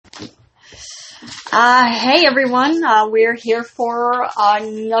Hey everyone, we're here for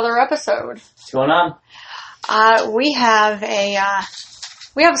another episode. What's going on? We have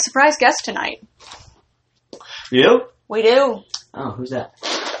a surprise guest tonight. You? We do. Oh, who's that?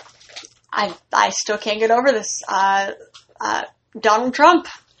 I still can't get over this. Donald Trump.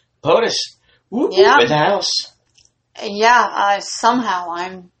 POTUS. Whoop, Yeah. in the house. Yeah, somehow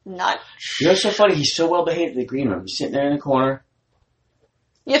I'm not You know what's so funny? He's so well behaved in the green room. He's sitting there in the corner.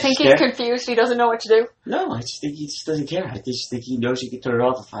 You think he's confused? He doesn't know what to do? No, I just think he just doesn't care. I just think he knows he can turn it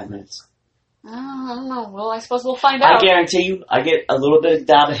off in 5 minutes. I don't know. Well, I suppose we'll find out. I guarantee you, I get a little bit of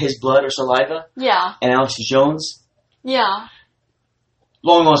dab of his blood or saliva. Yeah. And Alex Jones. Yeah.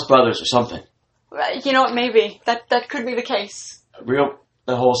 Long lost brothers or something. You know what? Maybe that could be the case.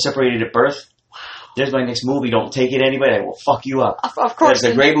 The whole separated at birth. There's my next movie. Don't take it anyway. I will fuck you up. Of course.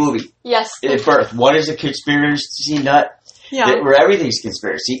 That's a great movie. Yes. At birth. What is a conspiracy nut? Yeah. Where everything's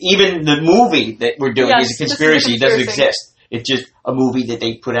conspiracy. Even the movie that we're doing is a conspiracy. It doesn't exist. It's just a movie that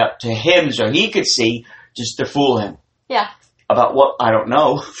they put out to him so he could see, just to fool him. Yeah. About what? I don't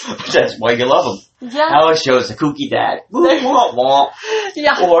know. That's why you love him. Yeah. Alex shows the kooky dad. Wah, wah.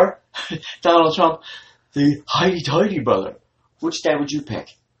 Yeah. Or Donald Trump, the hidey-tidy brother. Which dad would you pick?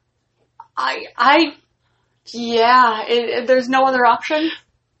 There's no other option.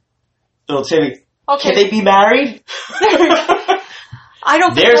 Little Timmy. Okay. Can they be married? I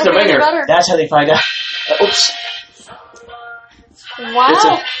don't think There's the any ringer. better. That's how they find out. Oops.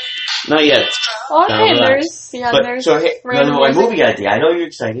 Wow. Not yet. Okay, there's So hey, another my movie idea. I know you're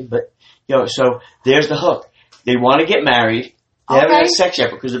excited, but so there's the hook. They want to get married. They haven't had sex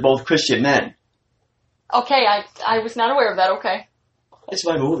yet because they're both Christian men. Okay, I was not aware of that. Okay. It's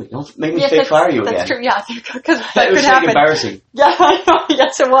my movie. Don't make me fake fire you again. That's true. Yeah, because that it was could happen. Embarrassing. Yeah, I know.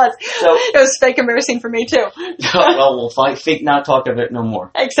 Yes, it was. So, it was fake embarrassing for me too. Well, we'll fake not talk of it no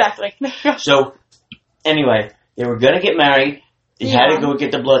more. Exactly. So, anyway, they were gonna get married. They had to go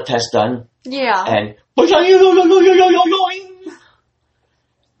get the blood test done. Yeah. And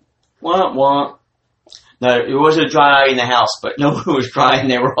wah. No, it wasn't a dry eye in the house, but nobody was crying.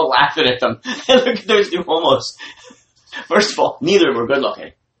 They were all laughing at them. And look at those two homos. First of all, neither were good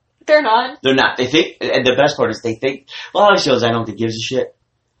looking. They're not. They're not. They think, and the best part is they think, well, Alex Jones, I don't think gives a shit.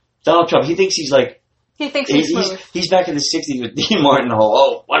 Donald Trump, he thinks he's like, he's back in the 60s with Dean Martin, the whole,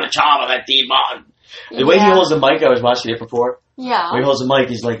 oh, what a charm of that Dean Martin. The way he holds the mic, I was watching it before. Yeah. When he holds the mic,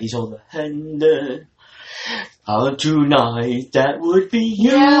 he's holding the hand. Tonight, that would be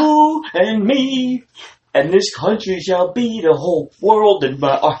you and me. And this country shall be the whole world in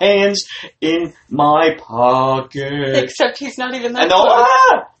our hands in my pocket. Except he's not even that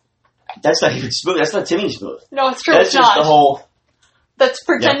smooth. That's not even smooth. That's not Timmy smooth. No, it's true. That's just the whole... That's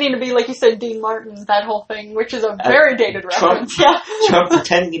pretending to be, like you said, Dean Martin, that whole thing, which is a very dated reference. Trump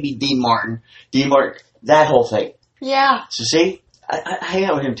pretending to be Dean Martin, that whole thing. Yeah. So see, I hang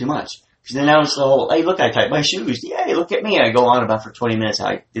out with him too much. Because then now it's the whole, hey, look, I tied my shoes. Yay, look at me. I go on about for 20 minutes how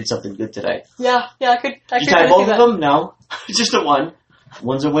I did something good today. Yeah, I could you tie both of them? No. Just the one.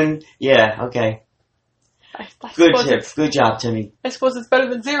 One's a win. Yeah, okay. Good job, Timmy. I suppose it's better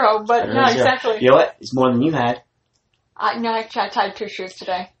than zero, but yeah, exactly. You know what? It's more than you had. I tied 2 shoes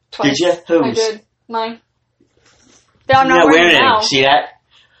today. Twice. Did you? Whose? I did. Mine. I'm not wearing it now. See that?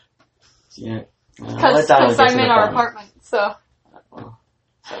 Yeah. Because I'm in our apartment, so.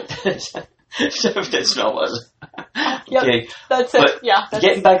 So if that smell was. Yep, okay. That's it. But that's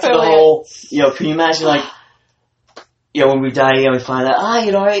getting back to the whole, can you imagine, when we die, we find out,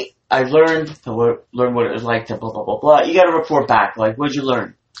 I learned what it was like to blah, blah, blah, blah. You got to report back. Like, what'd you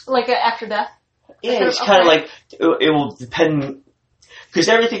learn? Like after death? Yeah, it's kind of like, it will depend, because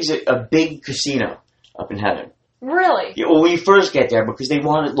everything's a big casino up in heaven. Really? Yeah, well, when you first get there, because they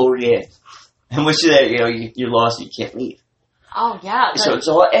want to lure you in. And once you're there, you're lost, you can't leave. Oh, yeah. So it's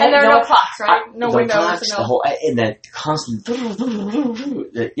all, and there are no clocks, right? No windows. Clocks, the whole, and the constant,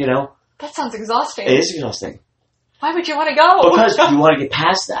 That sounds exhausting. It is exhausting. Why would you want to go? Because you want to get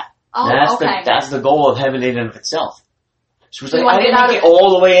past that. Oh, that's the goal of heaven in and of itself. So it's like, I didn't make it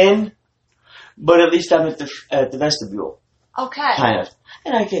all the way in, but at least I'm at the vestibule. Okay. Kind of.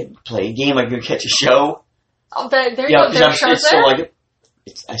 And I can play a game, I can catch a show. Oh, there you go. There are shows there?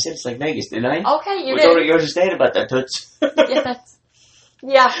 I said it's like Vegas, didn't I? Okay, you did. You understand about that, Toots?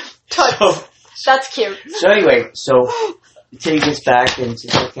 Toots. That's cute. So anyway, Tim gets back and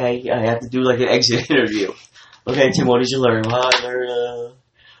says, okay, I have to do like an exit interview. Okay, Tim, what did you learn? Well, I learned,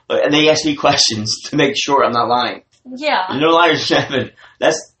 and they ask me questions to make sure I'm not lying. Yeah. There's no liars in heaven.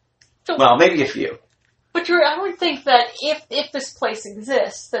 Well, maybe a few. But I would think that if this place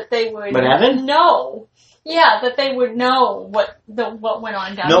exists, that they would heaven? know Yeah, that they would know what went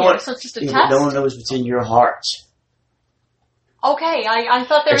on down here. So it's just a test. No one knows what's in your heart. Okay, I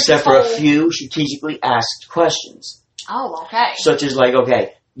thought there was except for a few strategically asked questions. Oh, okay. Such as like,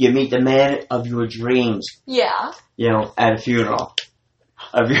 okay, you meet the man of your dreams. Yeah. At a funeral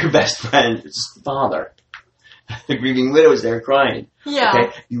of your best friend's father. The grieving widow is there crying. Yeah.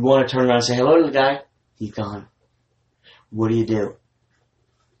 Okay, you want to turn around and say hello to the guy? He's gone. What do?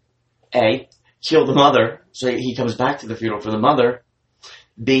 A, kill the mother so he comes back to the funeral for the mother.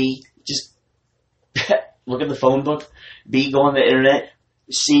 B, just look at the phone book. B, go on the internet.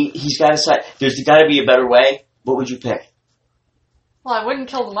 C, he's got to decide. There's got to be a better way. What would you pick? Well, I wouldn't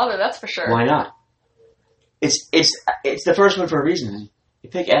kill the mother, that's for sure. Why not? It's the first one for a reason. You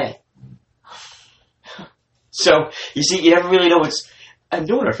pick A. So, you see, you never really know what's... I'm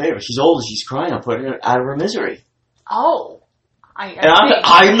doing her a favor. She's old and she's crying. I'm putting her out of her misery. Oh.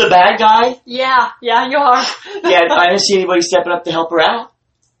 I'm the bad guy? Yeah, you are. Yeah, I didn't see anybody stepping up to help her out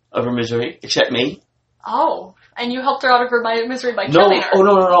of her misery, except me. Oh, and you helped her out of her misery by killing her. Oh,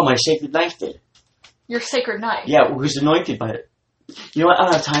 no, my sacred knife did. Your sacred knife? Yeah, it was anointed by it. You know what? I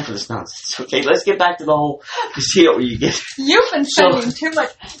don't have time for this nonsense. Okay, let's get back to the whole casino where you get... You've been spending too much...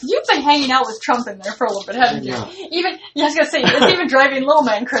 You've been hanging out with Trump in there for a little bit, haven't you? Yeah. I was going to say, it's even driving little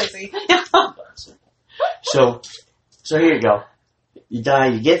man crazy. So here you go. You die,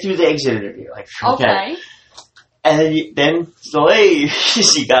 you get through the exit interview. Like, okay. And then hey, you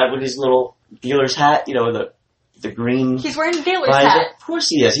see God with his little dealer's hat, the green... He's wearing a dealer's hat. Of course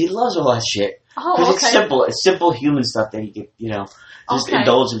he is. He loves all that shit. Oh, okay. It's simple. It's simple human stuff that he could, just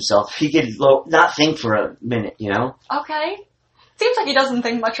indulge himself. He could not think for a minute, Okay. Seems like he doesn't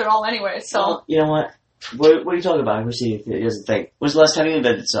think much at all anyway, so... Well, you know what? What are you talking about? Who's he doesn't think? When's the last time you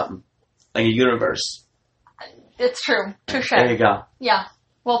invented something? Like a universe? It's true. Touche. There you go. Yeah.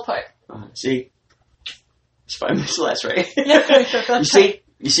 Well put. See? It's 5 minutes less, right? Yeah,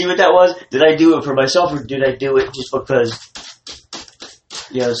 You see what that was? Did I do it for myself or did I do it just because...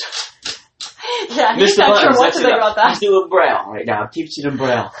 Yes. Yeah, he's not sure what to think about that. He's doing Braille right now. I'm teaching him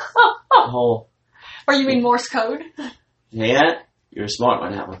Braille. Or you mean Morse code? Yeah? You're a smart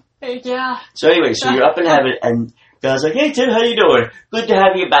one, that one. Yeah. So anyway, you're up in heaven and God's like, hey Tim, how you doing? Good to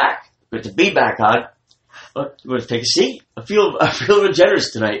have you back. Good to be back, hon. You want to take a seat? I feel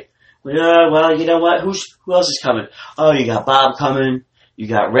generous tonight. Well, you know what? Who else is coming? Oh, you got Bob coming. You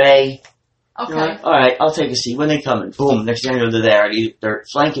got Ray. Okay. All right, I'll take a seat. When they coming? Boom. Next thing I know, they're there. And they're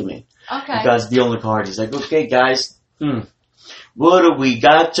flanking me. Okay. And God's dealing the cards. He's like, okay, guys. What do we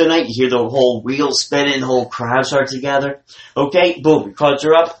got tonight? You hear the whole wheel spinning, the whole crowd starts to gather. Okay, boom. Your cards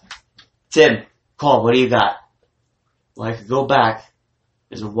are up. Tim, call. What do you got? Well, I could go back.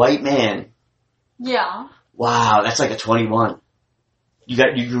 There's a white man. Yeah. Wow, that's like a 21.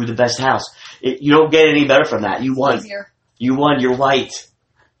 You grew the best house. You don't get any better from that. You won. Easier. You won. You're white.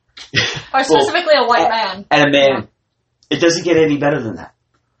 Or specifically a white man. And a man. Yeah. It doesn't get any better than that.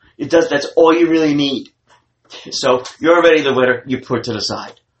 It does. That's all you really need. So you're already the winner. You put to the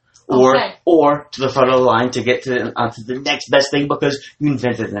side, or to the front of the line to get onto the next best thing because you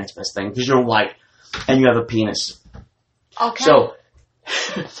invented the next best thing because you're white and you have a penis. Okay. So,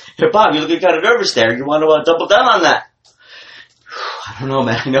 Bob, you're looking kind of nervous there. You want to double down on that? I don't know,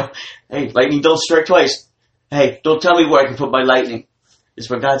 man. I know. Hey, lightning don't strike twice. Hey, don't tell me where I can put my lightning. It's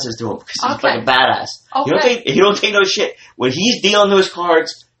what God says to him because he's like a badass. Okay. He don't take no shit. When he's dealing those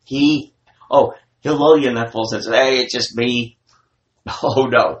cards, he'll lull you in that false sense. Hey, it's just me. Oh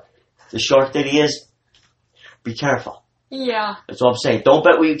no, the shark that he is. Be careful. Yeah. That's all I'm saying. Don't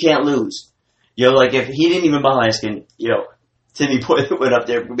bet what you can't lose. Like if he didn't even bother asking, Timmy Boy that went up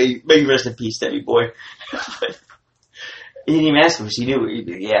there, may rest in peace, Timmy Boy. He didn't even ask him. He knew.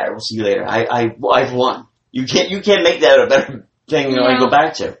 Yeah, we'll see you later. I've won. You can't make that a better thing to go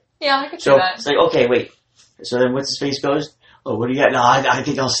back to. Yeah, I could see that. It's like, okay, wait. So then what's his face goes? Oh, what do you got? No, I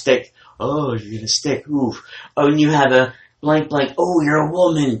think I'll stick. Oh, you're gonna stick. Oof. Oh, and you have a blank. Oh, you're a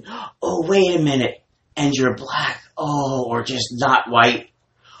woman. Oh, wait a minute. And you're black. Oh, or just not white.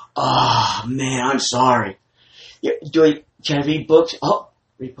 Oh, man, I'm sorry. Can I read books? Oh,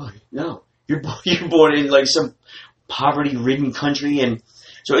 read books. No. You're born in like some poverty-ridden country, and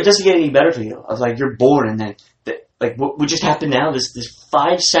so it doesn't get any better for you. I was like, you're born, and then what just happened now? This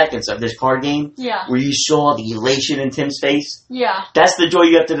 5 seconds of this card game, where you saw the elation in Tim's face. Yeah, that's the joy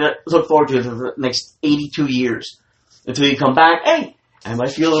you have to look forward to for the next 82 years until you come back. Hey, I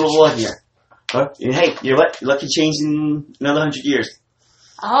might feel a little luckier. Hey, you know what? Your lucky change in another 100 years.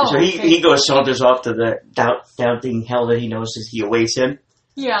 Oh, so he saunters off to the doubting hell that he knows as he awaits him.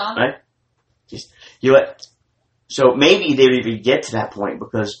 Yeah. Right? You know what? So maybe they would even get to that point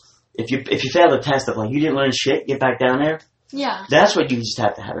because if you fail the test of like you didn't learn shit, get back down there. Yeah. That's what you just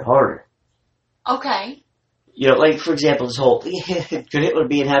have to have it harder. Okay. You know, like for example, this whole could Hitler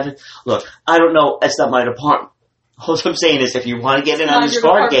be in heaven? Look, I don't know. That's not my department. All I'm saying is, if you want to get in on this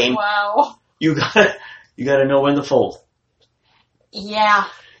card game, wow, you gotta know when to fold. Yeah.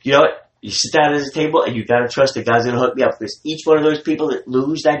 You know what? You sit down at the table and you gotta trust that God's gonna hook me up, because each one of those people that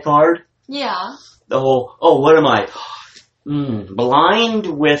lose that card, yeah, the whole what am I? Blind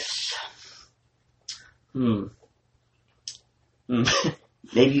with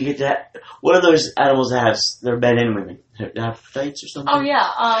Maybe you get that. What are those animals that have their men and women? Hermaphrodites or something? Oh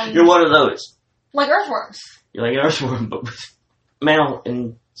yeah. You're one of those. Like earthworms. You're like an earthworm, but with male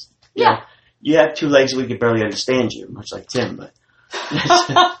and know, you have two legs and we can barely understand you, much like Tim, but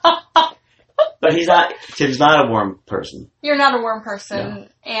but Tim's not a worm person. You're not a worm person,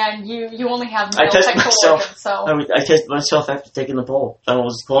 and you only have male sexual organs, so. I tested myself after taking the poll. I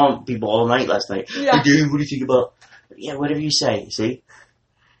was calling people all night last night. Yeah. Hey, dude, what do you think about? Yeah, whatever you say, see?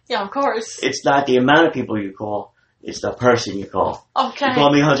 Yeah, of course. It's not the amount of people you call, it's the person you call. Okay. You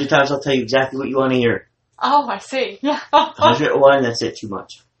call me 100 times, I'll tell you exactly what you want to hear. Oh, I see. Yeah. 101, that's it, too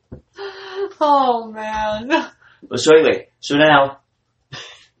much. Oh, man. So anyway, so now,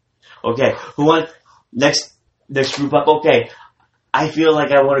 okay, who wants, next group up, okay, I feel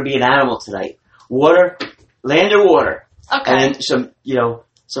like I want to be an animal tonight. Water, land or water? Okay. And then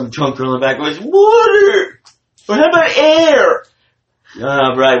some drunk girl in the back goes, water! What about air?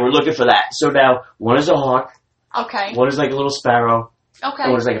 Right, we're looking for that. So now, one is a hawk. Okay. One is like a little sparrow. Okay.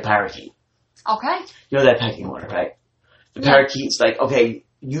 And one is like a parakeet. Okay. You know that pecking order, right? The parakeet's like, okay,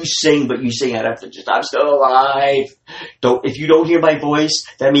 you sing, but you sing out after just, I'm still alive. If you don't hear my voice,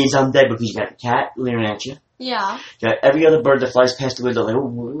 that means I'm dead, because you got a cat leering at you. Yeah. You got every other bird that flies past the window, like, oh,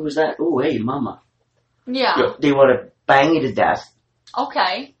 what was that? Oh, hey, mama. Yeah. You know, they want to bang you to death.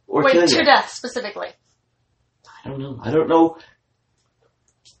 Okay. Or Wait, kill you. to death, specifically. I don't know.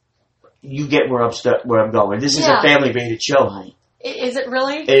 You get where I'm going. This is a family-rated show, honey. Is it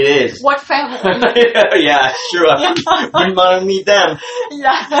really? It is. What family? Yeah, sure. Wouldn't want to meet them.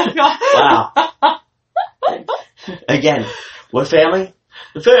 Yeah. Wow. Again, what family?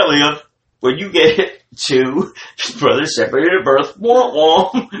 The family of when you get two brothers separated at birth,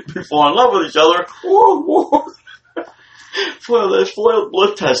 fall in love with each other, foiled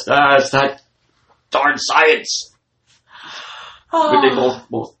blood test. It's not darn science. But they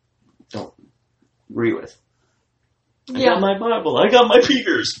both don't agree with. I got my Bible. I got my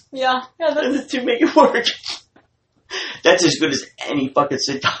Peters. Yeah. And the two make it work. That's as good as any fucking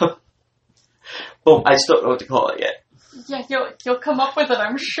sitcom. Boom. I just don't know what to call it yet. Yeah, you'll come up with it,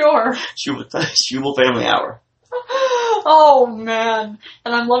 I'm sure. Schubel Family Hour. Oh, man.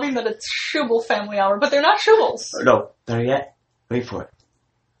 And I'm loving that it's Schubel Family Hour, but they're not Schubels. No, better yet. Wait for it.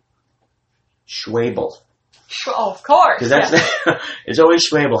 Schwabel. Oh, of course. Because that's it's always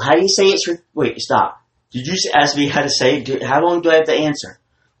Schwabel. How do you say it? Wait, stop. Did you ask me how to say it? How long do I have to answer?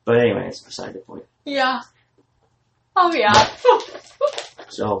 But anyway, it's beside the point. Yeah. Oh, yeah.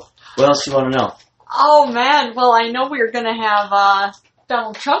 So, what else do you want to know? Oh, man. Well, I know we're going to have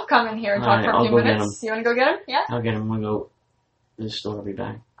Donald Trump come in here and talk for a few minutes. You want to go get him? Yeah? I'll get him. I'm going to go to the store. I'll be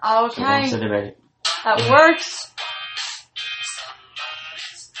back. Okay. So that works.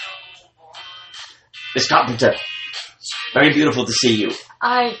 Miss Carpenter, very beautiful to see you.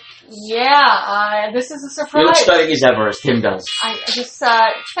 This is a surprise. You look stunning as ever, as Tim does. I just,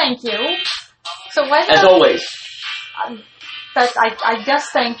 thank you. So what? As always. I guess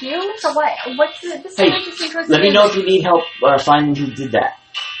thank you. So what's this? Hey, let me know if you need help finding who did that.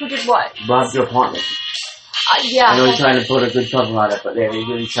 Who did what? Robbed your apartment. Yeah. I know you're trying to put a good cover on it, but they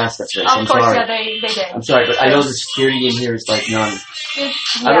didn't trust us. Of course, yeah, they did. I'm sorry, but I know the security in here is like none. I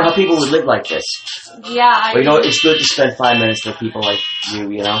don't know how people would live like this. Yeah. But you know, it's good to spend 5 minutes with people like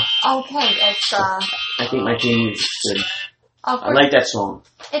you know? Okay, it's, I think my team is good. I like that song.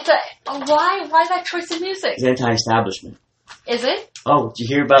 It's why that choice of music? It's anti-establishment. Is it? Oh, did you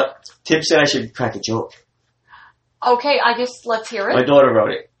hear about, Tim said I should crack a joke. Okay, I guess let's hear it. My daughter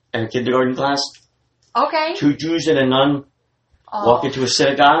wrote it in a kindergarten class. Okay. 2 Jews and a nun walk into a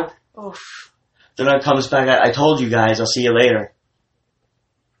synagogue. Oof. The nun comes back, I told you guys, I'll see you later.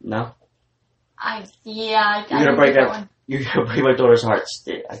 No? You're gonna break my daughter's hearts.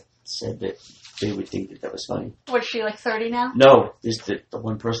 I said that they would think that was funny. What, is she like 30 now? No, there's the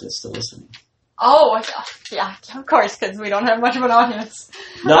one person that's still listening. Oh, yeah, of course, because we don't have much of an audience.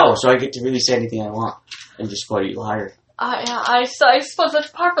 No, so I get to really say anything I want and just call you a liar. I suppose that's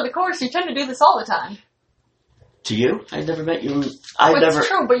par for the course. You tend to do this all the time. To you? I've never met you. It's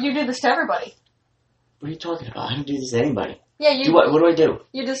true, but you do this to everybody. What are you talking about? I don't do this to anybody. Yeah, you. What do I do?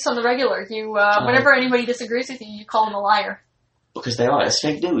 You just on the regular. You, whenever anybody disagrees with you, you call them a liar. Because they are. It's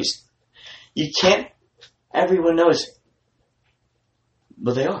fake news. You can't. Everyone knows.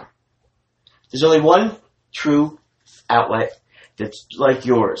 But they are. There's only one true outlet that's like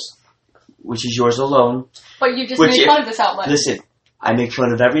yours, which is yours alone. But you just made fun of this outlet. Listen, I make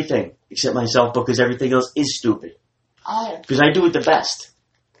fun of everything except myself because everything else is stupid. Oh. Because I do it the best.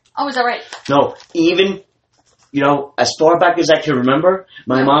 Oh, is that right? No, even, as far back as I can remember,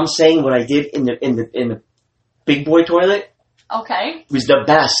 my mom saying what I did in the big boy toilet. Okay. Was the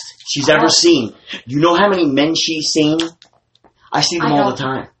best she's ever seen. You know how many men she's seen? I see them all the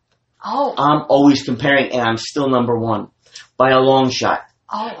time. Oh. I'm always comparing, and I'm still number one by a long shot.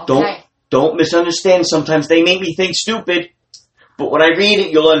 Oh, okay. Don't misunderstand. Sometimes they make me think stupid, but when I read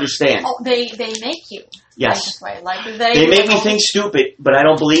it, you'll understand. Oh, they make you. Yes. They make me think stupid, but I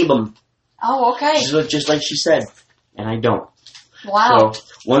don't believe them. Oh, okay. Just like she said, and I don't. Wow. So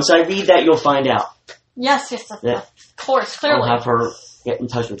once I read that, you'll find out. Yes, of course, clearly. I'll have her get in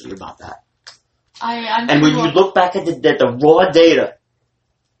touch with you about that. And when you look back at the raw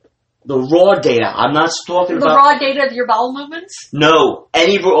data, I'm not talking about... The raw data of your bowel movements? No.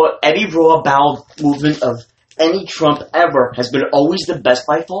 Any raw bowel movement of any Trump ever has been always the best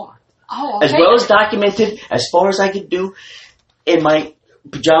by far. Oh, okay. As well as documented, as far as I could do in my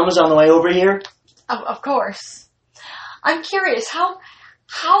pajamas on the way over here. Of course. I'm curious, who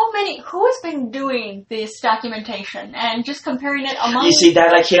has been doing this documentation and just comparing it among... You see,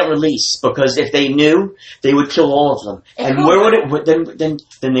 that I can't release, because if they knew, they would kill all of them. And where would it... Then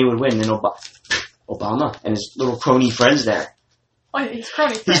they would win. Then Obama and his little crony friends there. Oh, his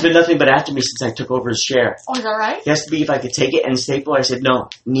crony friends? He's been nothing but after me since I took over his chair. Oh, is that right? He asked me if I could take it and staple. I said, no,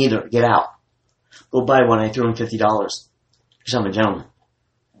 neither. Get out. Go buy one. I threw him $50. Because I'm a gentleman.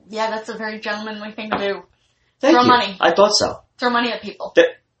 Yeah, that's a very gentlemanly thing to do. Thank Throw you. money. I thought so. Throw money at people.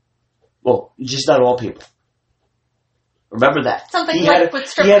 Well, just not all people. Remember that. Something like with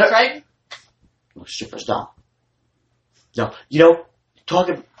strippers, right? Well, strippers, no. No.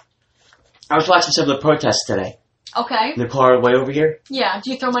 I was watching some of the protests today. Okay. In the car way over here. Yeah.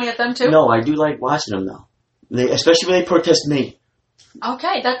 Do you throw money at them too? No, I do like watching them though. Especially when they protest me.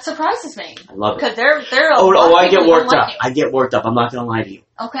 Okay, that surprises me. I love it. Because they're I get worked up. I get worked up. I'm not going to lie to you.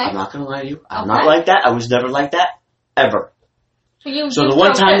 Okay. I'm not going to lie to you. I'm not like that. I was never like that. Ever. So the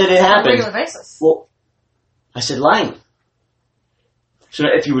one time that it happened, on a regular basis. Well, I said lying. So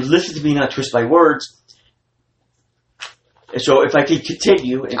if you would listen to me, not twist my words. So if I could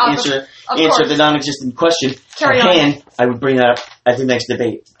continue and answer the non-existent question I would bring that up at the next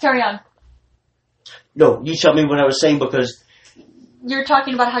debate. Carry on. No, you tell me what I was saying because... You're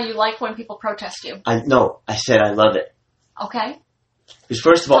talking about how you like when people protest you. I said I love it. Okay. Because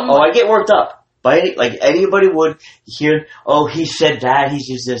first of all, I get worked up. Like anybody would hear, he said that, he's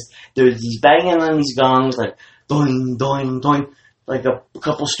just this. He's banging on these gongs, like, doing, doing, doing, like a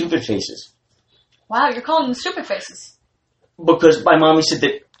couple stupid faces. Wow, you're calling them stupid faces. Because my mommy said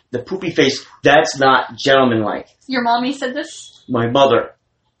that the poopy face, that's not gentlemanlike. Your mommy said this? My mother.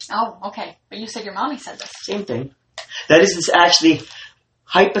 Oh, okay. But you said your mommy said this. Same thing. That is actually,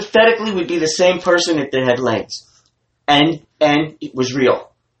 hypothetically, would be the same person if they had legs. And it was real.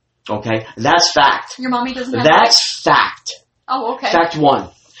 Okay? That's fact. Your mommy doesn't have That's fact. Oh, okay. Fact one.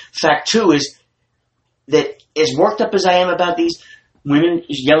 Fact two is that as worked up as I am about these women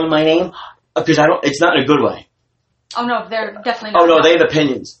yelling my name, because it's not in a good way. Oh, no, they're definitely not. Oh, no, they have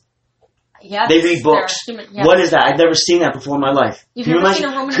opinions. Yeah, they read books. What is that? I've never seen that before in my life. You've never seen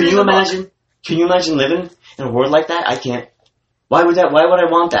a woman read a book? Can you imagine living in a world like that? I can't. Why would I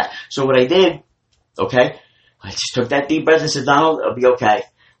want that? So what I did, I just took that deep breath and said, Donald, it'll be okay.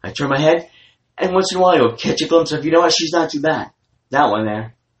 I turn my head, and once in a while you'll catch a glimpse of, she's not too bad. That one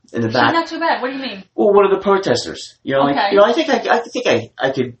there, in the back. She's not too bad. What do you mean? Well, one of the protesters. I think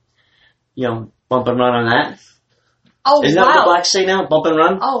I could, bump and run on that. Oh, Isn't that what the blacks say now? Bump and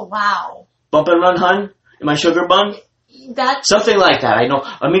run? Oh, wow. Bump and run, hun? Am I sugar bun? That's... Something like that. I know.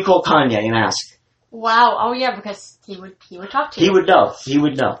 Let me call Kanye and ask. Wow. Oh, yeah, because he would talk to you. He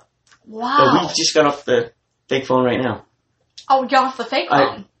would know. Wow. So we just got off the fake phone right now. Oh, you're off the fake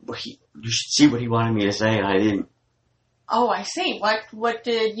phone? You should see what he wanted me to say, and I didn't. Oh, I see. What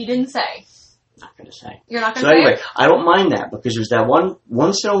did you didn't say? Not going to say. You're not going to say? So anyway, I don't mind that, because there's that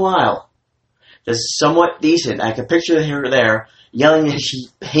once in a while that's somewhat decent. I can picture her there yelling that she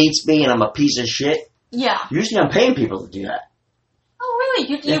hates me and I'm a piece of shit. Yeah. Usually I'm paying people to do that. Oh, really?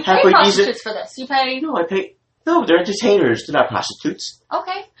 You pay prostitutes for this? You pay? No, I pay. No, they're entertainers. They're not prostitutes.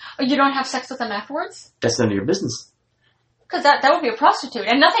 Okay. You don't have sex with them afterwards? That's none of your business. Because that would be a prostitute.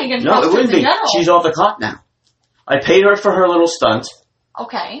 And nothing against prostitutes in general. She's off the clock now. I paid her for her little stunt.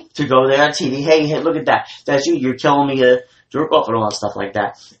 Okay. To go there on TV. Hey, look at that. That's you. You're telling me to jerk off and all that stuff like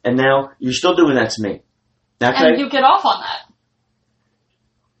that. And now you're still doing that to me. And you get off on that.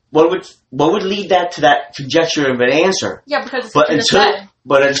 What would lead that to that conjecture of an answer? Yeah, because but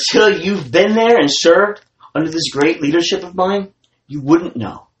until you've been there and served under this great leadership of mine, you wouldn't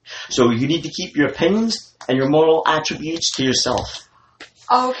know. So you need to keep your opinions and your moral attributes to yourself.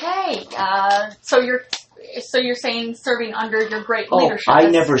 Okay. So you're saying serving under your great leadership. I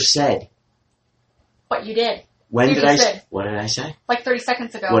never said. But you did. When did I say? What did I say? Like 30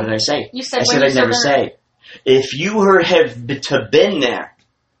 seconds ago. What did I say? You said I said I'd never say. If you have been there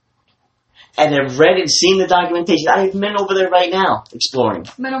and have read and seen the documentation, I have men over there right now exploring.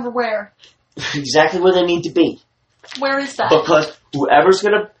 Men over where? Exactly where they need to be. Where is that? Because whoever's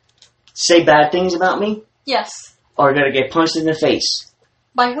going to say bad things about me, yes, are going to get punched in the face.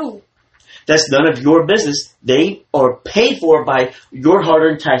 By who? That's none of your business. They are paid for by your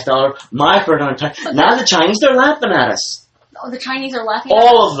hard-earned tax dollar, my hard-earned tax. Now the Chinese, they're laughing at us. Oh, the Chinese are laughing at us?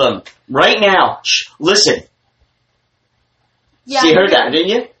 All of them. Right now. Shh, listen. Yeah, See, you heard that, didn't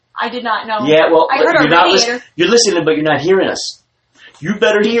you? I did not know. Yeah, well, I heard you're listening, but you're not hearing us. You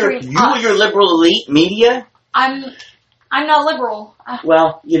better hear. You and your liberal elite media. I'm not liberal.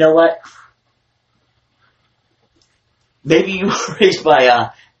 Well, you know what? Maybe you were raised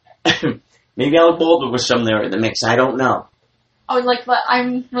by maybe Alec Baldwin was somewhere in the mix. I don't know. Oh, like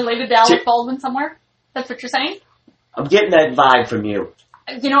I'm related to Alec Baldwin somewhere? That's what you're saying? I'm getting that vibe from you.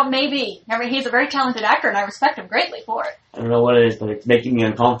 You know, maybe. I mean, he's a very talented actor, and I respect him greatly for it. I don't know what it is, but it's making me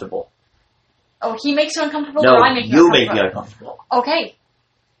uncomfortable. Oh, he makes you uncomfortable, no, or I make you uncomfortable? You make me uncomfortable. Okay.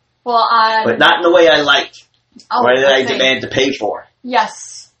 Well, but not in the way I like. Oh, or that I demand to pay for.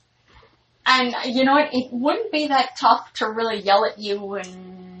 Yes. And, you know what? It wouldn't be that tough to really yell at you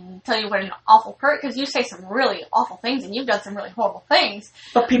and tell you what an awful person, because you say some really awful things, and you've done some really horrible things.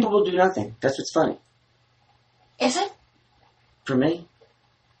 But people will do nothing. That's what's funny. Is it? For me?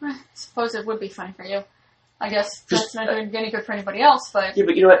 I suppose it would be funny for you. I guess that's not doing any good for anybody else, but... Yeah,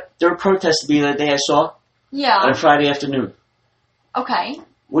 but you know what? There were protests the other day I saw. Yeah. On a Friday afternoon. Okay.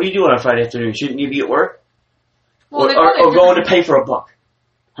 What are you doing on a Friday afternoon? Shouldn't you be at work? Well, or going to pay for a book?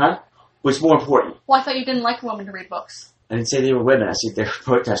 Huh? What's more important? Well, I thought you didn't like women to read books. I didn't say they were women. I said they were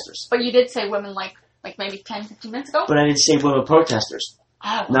protesters. But you did say women like maybe 10, 15 minutes ago? But I didn't say women protesters.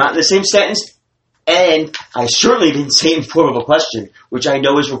 Oh. Not in the same sentence. And I certainly didn't say in form of a question, which I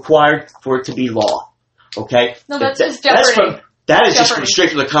know is required for it to be law. Okay? No, that's just Jeopardy. That is just from straight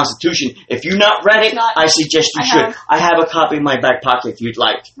from the Constitution. If you've not read it, I suggest you should. I have a copy in my back pocket if you'd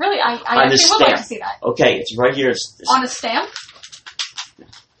like. Really? I actually would like to see that. Okay, it's right here. On a stamp?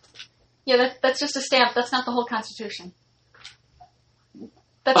 Yeah, that's just a stamp. That's not the whole Constitution.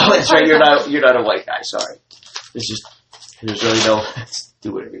 That's right. You're not a white guy. Sorry. There's really no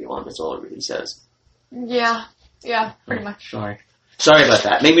do whatever you want. That's all it really says. Yeah, pretty much. Sorry about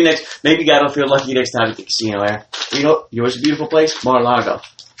that. Maybe God will feel lucky next time at the casino there. You know, yours a beautiful place, Mar-a-Lago.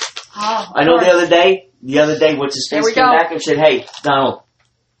 Oh, I know the other day, what's his face came back and said, "Hey, Donald,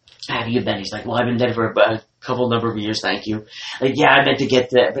 how have you been?" He's like, "Well, I've been dead for a number of years, thank you." Like, yeah, I meant to get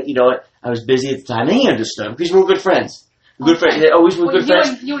that, but you know what? I was busy at the time. And he understood because we're good friends. Good friends. They always were good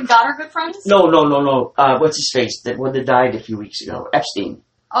friends. You and God are good friends? No. What's his face? That one that died a few weeks ago, Epstein.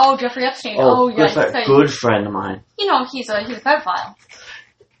 Oh, Jeffrey Epstein. Oh yeah, good friend of mine. You know, he's a pedophile.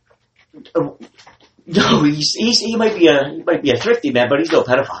 No, he might be a thrifty man, but he's no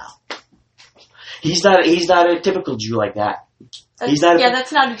pedophile. He's not a typical Jew like that.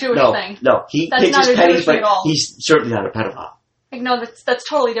 That's not a Jewish thing. No, he takes his pennies, but he's certainly not a pedophile. No, that's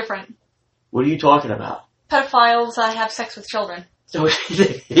totally different. What are you talking about? Pedophiles have sex with children. No,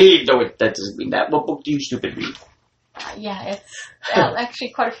 that doesn't mean that. What book do you stupid read? It's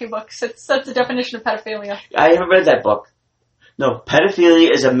actually quite a few books. That's the definition of pedophilia. I haven't read that book. No,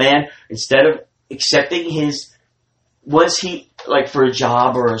 pedophilia is a man, instead of accepting once he, like for a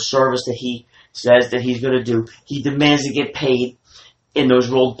job or a service that he says that he's going to do, he demands to get paid in those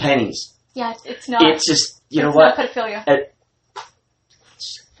rolled pennies. Yeah, it's not. It's just, you know what? It's not pedophilia.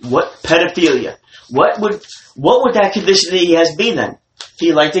 What pedophilia? What would that condition that he has be then?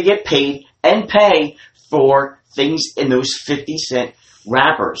 He'd like to get paid and pay for things in those 50-cent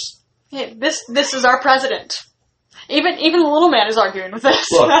wrappers. Hey, this is our president. Even the little man is arguing with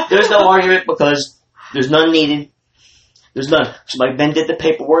this. Look, there's no argument because there's none needed. There's none. So my men did the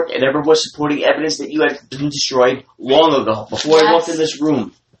paperwork and everyone was supporting evidence that you had been destroyed long ago, before I walked in this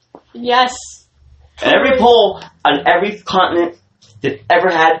room. Yes. And every poll on every continent that ever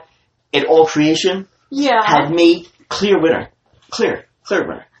had in all creation had me clear winner. Clear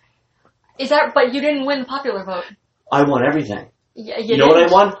winner. But you didn't win the popular vote. I won everything. Yeah, you know what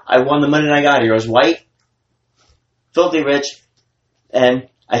I won? I won the money I got here. I was white, filthy rich, and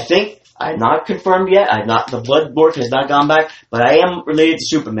I think I'm not confirmed yet. The blood work has not gone back, but I am related to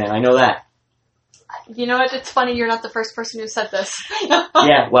Superman. I know that. You know what? It's funny you're not the first person who said this.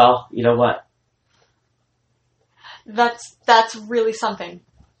 Yeah, well, you know what? That's really something.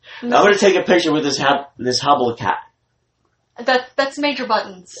 I'm going to take a picture with this Hobble cat. That's Major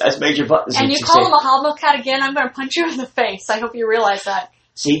Buttons. That's Major Buttons. And you call him a Hobble cat again, I'm going to punch you in the face. I hope you realize that.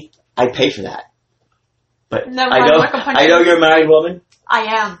 See, I pay for that. But Never mind, I know you're a married woman.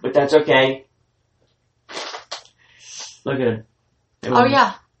 I am. But that's okay. Look at him. Oh,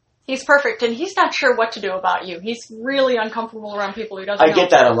 yeah. He's perfect, and he's not sure what to do about you. He's really uncomfortable around people who doesn't know. I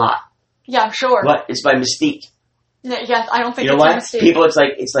get that a lot. Yeah, I'm sure. But it's my mystique. Yeah, I don't think it's your mystique. People,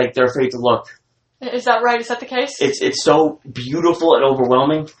 it's like they're afraid to look. Is that right? Is that the case? It's so beautiful and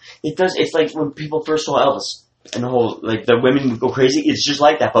overwhelming. It's like when people first saw Elvis and the whole, like, the women would go crazy. It's just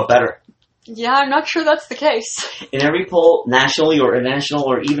like that, but better. Yeah, I'm not sure that's the case. In every poll, nationally or international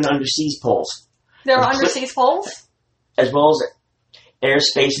or even underseas polls. There are underseas polls? As well as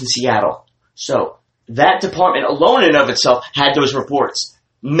airspace in Seattle. So, that department alone in of itself had those reports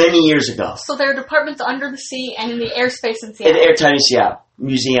many years ago. So there are departments under the sea and in the airspace in Seattle. In the Airtime Seattle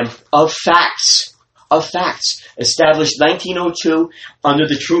Museum of Facts. Of facts. Established 1902 under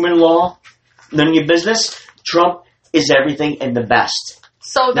the Truman Law. None of your business. Trump is everything and the best.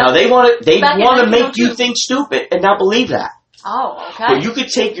 So now they want to make you think stupid and not believe that. Oh, okay. But you could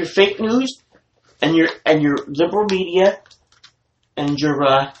take your fake news and your liberal media and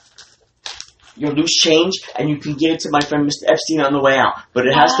your loose change and you can give it to my friend Mr. Epstein on the way out. But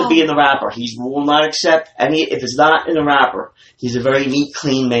it has to be in the wrapper. He will not accept any. If it's not in the wrapper, he's a very neat,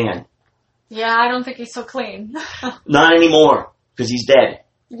 clean man. Yeah, I don't think he's so clean. Not anymore, because he's dead.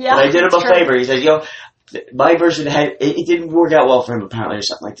 Yeah, but I did him a favor. He said, my version it didn't work out well for him apparently or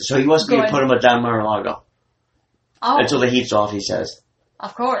something like that. So he wants me to put him at down Mar-a-Lago. Oh. Until the heat's off, he says.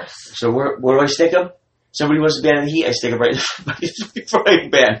 Of course. So where do I stick him? Somebody wants to be out of the heat, I stick him right in the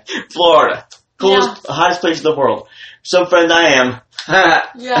frying pan. Florida. Coolest, hottest place in the world. Some friend I am.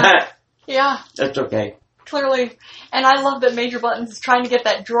 Yeah. Yeah. That's okay. Clearly. And I love that Major Buttons is trying to get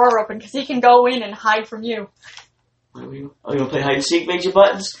that drawer open because he can go in and hide from you. Oh, you want to play hide and seek, Major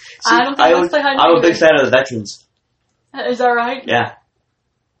Buttons? See, I don't think he wants to play hide and seek. I'm a big fan of the veterans. Is that right? Yeah.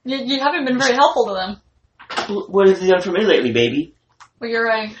 You haven't been very helpful to them. What have they done for me lately, baby? Well, you're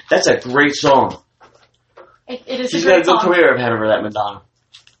right. That's a great song. It is She's a great song. got a good career ahead of her, that Madonna.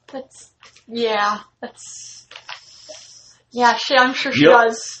 I'm sure she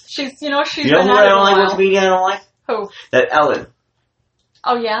does. She's You know who I don't like, what comedian I don't like? Who? That Ellen.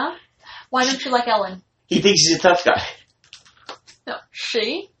 Oh, yeah? Why don't you like Ellen? He thinks he's a tough guy. No,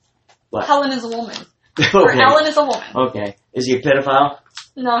 she? What? Helen is a woman. Okay. Or Ellen is a woman. Okay. Is he a pedophile?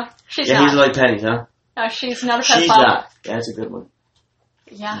 No, she's not. Yeah, he's like pennies, huh? No, she's not a pedophile. She's not. Yeah, that's a good one.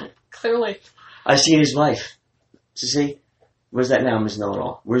 Yeah, clearly. I seen his wife. So see? Where's that now, Miss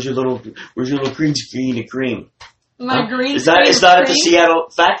Know-It-All? Where's your little green screen of cream? My green screen It's not at the Seattle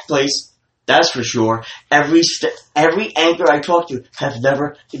Fact Place. That's for sure. Every anchor I talk to have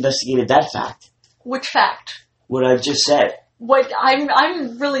never investigated that fact. Which fact? What I've just said. What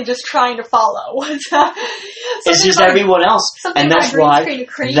I'm really just trying to follow. It's just everyone else, and that's why.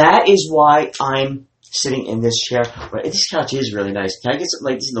 That is why I'm sitting in this chair. This couch is really nice. Can I get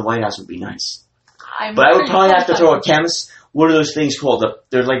something like this in the White House? Would be nice. But I would probably have to throw a chemist. What are those things called?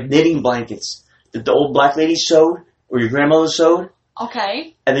 They're like knitting blankets that the old black lady sewed, or your grandmother sewed.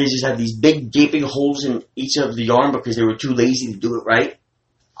 Okay. And they just have these big gaping holes in each of the arm because they were too lazy to do it right.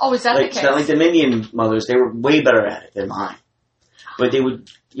 Oh, is that the case? It's not like the Indian mothers. They were way better at it than mine. But they would,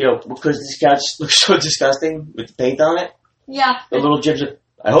 because this couch looks so disgusting with the paint on it. Yeah. The little gyps.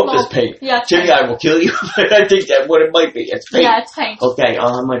 I hope there's paint. Yeah, it's Jimmy, paint. I will kill you. I think that's what it might be. It's paint. Yeah, it's paint. Okay,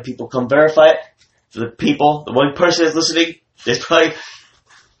 I'll have my people come verify it. For the people, the one person that's listening, there's probably...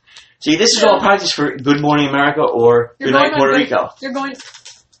 See, this is all practice for Good Morning America or Good Night Puerto Rico. You're going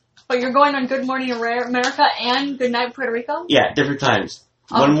on Good Morning America and Good Night Puerto Rico? Yeah, different times.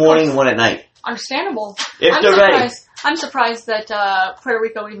 One morning and one at night. Understandable. If they're ready. I'm surprised that Puerto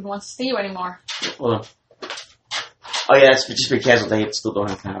Rico even wants to see you anymore. Hold on. Oh yeah, it's just been canceled. They still don't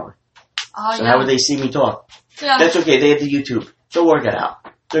have power. So how would they see me talk? Yeah. That's okay. They have the YouTube. They'll work it out.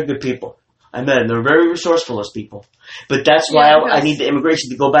 They're good people. I met them. They're very resourceful, those people. But that's why I need the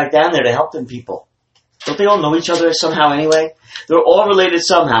immigration to go back down there to help them people. Don't they all know each other somehow anyway? They're all related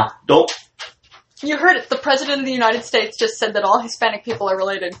somehow. You heard it. The President of the United States just said that all Hispanic people are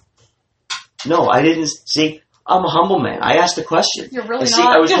related. No, I didn't. See, I'm a humble man. I asked the question. You're really see,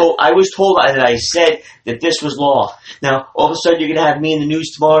 not. I was told that I said that this was law. Now, all of a sudden, you're going to have me in the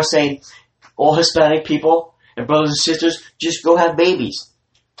news tomorrow saying all Hispanic people and brothers and sisters just go have babies.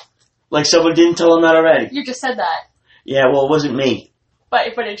 Like someone didn't tell them that already. You just said that. Yeah, well, it wasn't me. But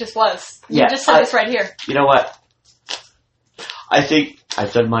it just was. You just said this right here. You know what? I think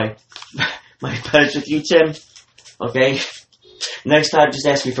I've done my penance with you, Tim. Okay? Next time, just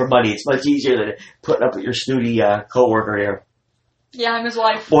ask me for money. It's much easier than putting up with your snooty coworker here. Yeah, I'm his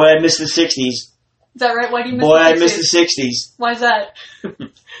wife. Boy, I miss the 60s. Is that right? Why do you miss the 60s? Boy, I miss the 60s. Why is that?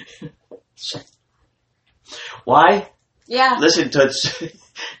 Why? Yeah. Listen, Toots.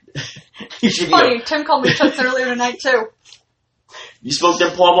 It's funny. Tim called me Toots earlier tonight, too. You smoked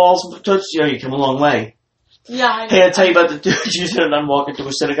them plum balls, Toots? You know, you come a long way. Yeah. Hey, I'll tell you about the dude you said I'm walking to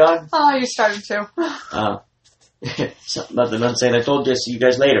a synagogue. Oh, you started to. Nothing I'm saying. I told you. See you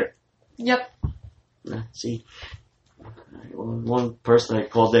guys later. Yep. See, one person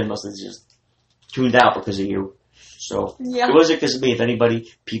that called in must have just tuned out because of you. So it wasn't because of me. If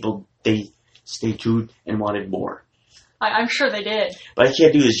anybody, people, they stayed tuned and wanted more. I'm sure they did. But I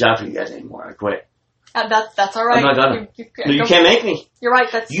can't do this job for you guys anymore. I quit. That's all right. I'm not gonna. You can't make me. You're right.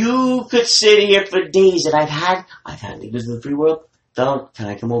 You could sit here for days, and I've had leaders in the free world. Can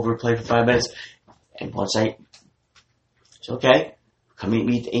I come over and play for 5 minutes? And once it's okay. Come meet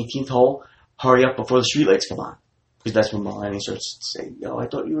me at the 18th hole. Hurry up before the streetlights come on. Because that's when Melania starts to say, "Yo, I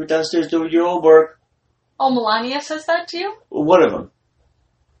thought you were downstairs doing your homework." Oh, Melania says that to you? Well, one of them.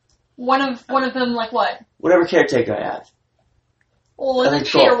 One of them, like what? Whatever caretaker I have. Well, isn't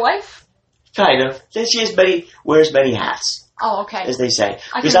she your wife? Kind of. She wears many hats. Oh, okay. As they say.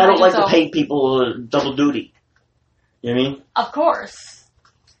 Because I don't like to pay people double duty. You know what I mean? Of course.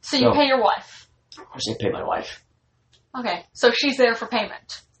 So you pay your wife? Of course I pay my wife. Okay. So she's there for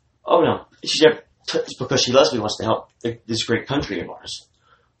payment? Oh, no. She's there because she loves me, wants to help this great country of ours.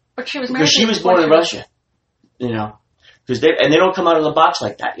 But she was married. Because she was born in Russia. You know? Because they don't come out of the box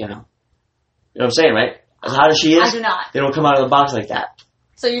like that, you know? You know what I'm saying, right? As hot as she is, I do not. They don't come out of the box like that.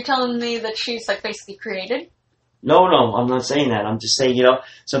 So you're telling me that she's like basically created? No, I'm not saying that. I'm just saying, you know,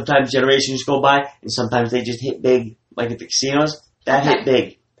 sometimes generations go by and sometimes they just hit big, like at the casinos. That hit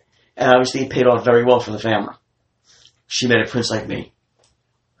big. And obviously it paid off very well for the family. She met a prince like me.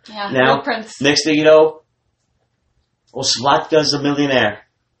 Yeah, now, prince. Next thing you know, Slatka's a millionaire.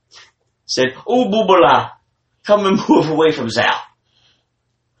 Said, "Oh, Bubala, come and move away from Zal."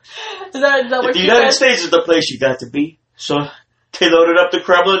 Is that what the United States is the place you got to be. So they loaded up the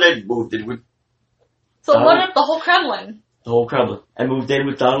Kremlin and moved in with... So loaded up the whole Kremlin? The whole Kremlin. And moved in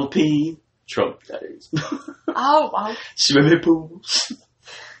with Donald P. Trump, that is. Oh, wow. Swimming pools.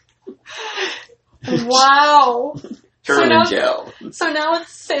 Wow. Turn in jail. So now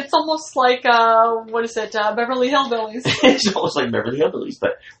it's almost like, what is it, Beverly Hillbillies? It's almost like Beverly Hillbillies,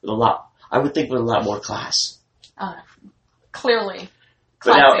 but with I would think with a lot more class. Clearly.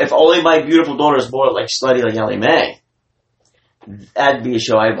 But now, if only my beautiful daughter is more like slutty like Ellie Mae, that'd be a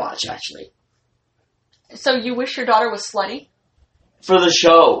show I'd watch, actually. So you wish your daughter was slutty? For the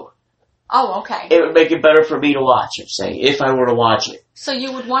show. Oh, okay. It would make it better for me to watch, I'm saying, if I were to watch it. So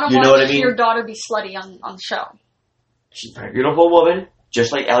you would want to watch your daughter be slutty on the show? She's a very beautiful woman,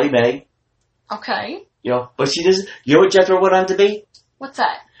 just like Ellie Mae. Okay. You know, but she doesn't... You know what Jethro went on to be? What's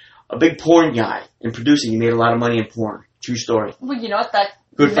that? A big porn guy in producing. He made a lot of money in porn. True story. Well, you know what? That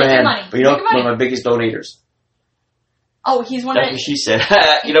good for him. Money. But you know, one of my biggest donators. Oh, he's one That's of... what she said.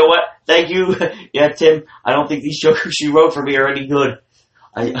 You know what? Thank you. Yeah, Tim, I don't think these jokes she wrote for me are any good.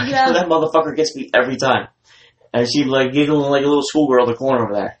 That motherfucker gets me every time. And she's like giggling like a little schoolgirl in the corner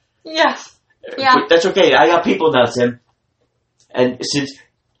over there. Yeah. Yeah. But that's okay. I got people now, Tim. And since,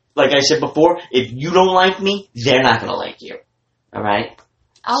 like I said before, if you don't like me, they're not going to like you. Alright?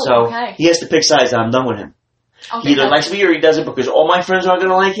 Oh, so okay. He has to pick sides and I'm done with him. Okay, he either likes me or he doesn't because all my friends aren't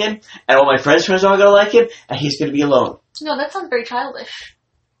going to like him and all my friends' friends aren't going to like him and he's going to be alone. No, that sounds very childish.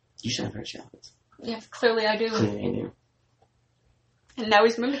 You sound very childish. Yeah, clearly I do. Clearly I do. And now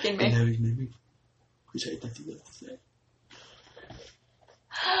he's mimicking me. And now he's mimicking. Which I think you have to say.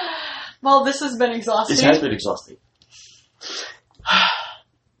 Well, this has been exhausting. This has been exhausting.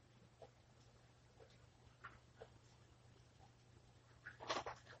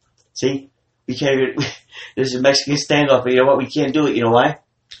 See? We can't even... There's a Mexican standoff, but you know what? We can't do it. You know why?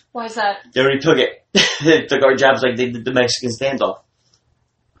 Why is that? They already took it. They took our jobs like they did the Mexican standoff.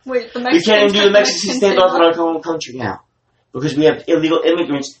 Wait, the Mexicans... We can't even do the Mexican standoff in our own country now. Because we have illegal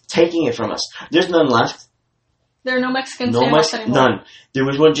immigrants taking it from us. There's none left. There are no Mexican standoffs anymore? None. There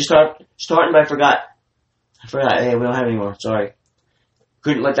was one just starting, but I forgot. Hey, we don't have any more. Sorry.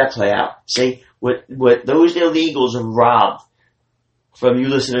 Couldn't let that play out. See, what those illegals have robbed from you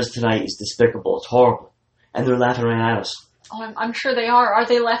listeners tonight is despicable. It's horrible. And they're laughing right at us. Oh, I'm sure they are. Are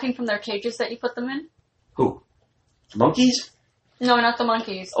they laughing from their cages that you put them in? Who? The monkeys? No, not the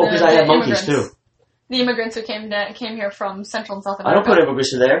monkeys. Oh, because I have monkeys too. The immigrants who came here from Central and South America. I don't put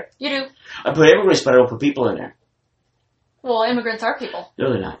immigrants in there. You do. I put immigrants, but I don't put people in there. Well, immigrants are people.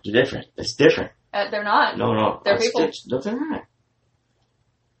 No, they're not. They're different. It's different. They're not. No. They're people. No, they're not.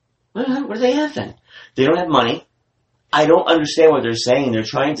 What do they have then? They don't have money. I don't understand what they're saying. They're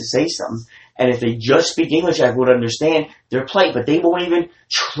trying to say something. And if they just speak English, I would understand their plight, but they won't even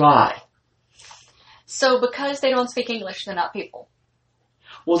try. So because they don't speak English, they're not people.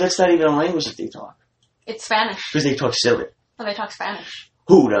 Well, that's not even a language that they talk. It's Spanish. Because they talk silly. Oh, they talk Spanish.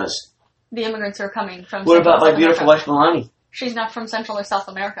 Who does? The immigrants who are coming from What Central about my beautiful America. wife, Milani? She's not from Central or South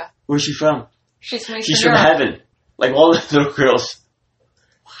America. Where's she from? She's from She's Eastern from Europe. heaven. Like all the little girls.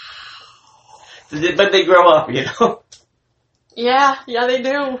 Wow. But they grow up, you know? Yeah, they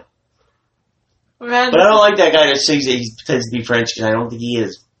do. Man, but I don't like that guy that sings that he pretends to be French, because I don't think he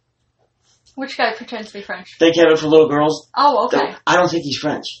is. Which guy pretends to be French? Thank Heaven for Little Girls. Oh, okay. I don't think he's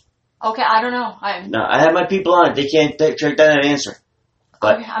French. Okay, I don't know. No, I have my people on it. They can't track down that answer.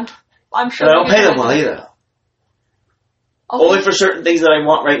 But okay, I'm sure. But I don't pay them well either. Okay. Only for certain things that I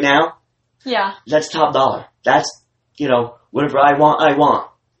want right now. Yeah. That's top dollar. That's, whatever I want.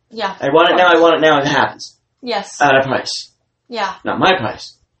 Yeah. I want it now, it happens. Yes. At a price. Yeah. Not my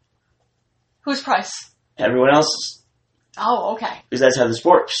price. Whose price? Everyone else's. Oh, okay. Because that's how this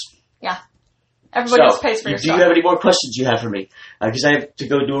works. Yeah. Everybody else pays for your stuff. stuff. Do you have any more questions you have for me? Because I have to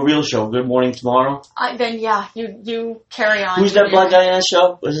go do a real show. Good morning tomorrow. Then yeah, you carry on. Who's that black guy in that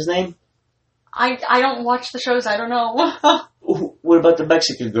show? What's his name? I don't watch the shows. I don't know. What about the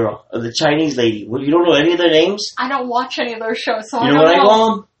Mexican girl or the Chinese lady? You don't know any of their names? I don't watch any of those shows, so you know what I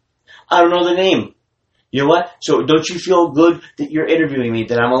call them? I don't know the name. You know what? So don't you feel good that you're interviewing me,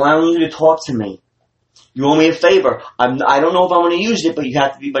 that I'm allowing you to talk to me? You owe me a favor. I don't know if I'm going to use it, but you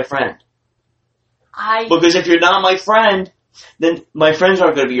have to be my friend. Because if you're not my friend, then my friends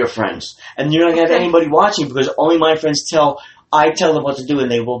aren't going to be your friends. And you're not going to have anybody watching, because only my friends I tell them what to do, and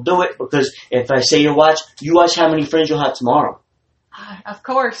they will do it. Because if I say you watch how many friends you'll have tomorrow. Of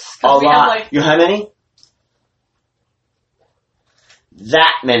course. A lot. You how many?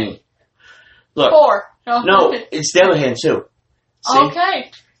 That many. Look. 4. No, it's the other hand too. See?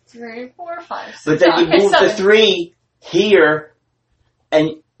 Okay. 3, 4, 5, 6. But then you move 7. the 3 here,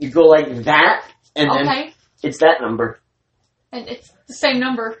 and you go like that, and then it's that number. And it's the same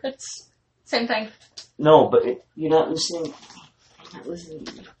number. It's the same thing. No, but you're not listening. You're not listening.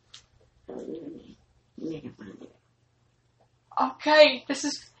 Okay, this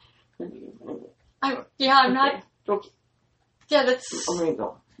is. I'm not. Okay. Yeah, that's. I'm gonna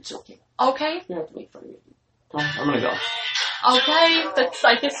go. It's okay. Okay. You don't have to make fun of me. I'm gonna go. Okay, that's,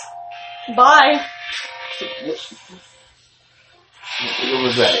 I guess. Bye. You'll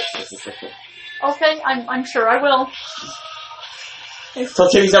regret it. Okay, I'm sure I will. Tell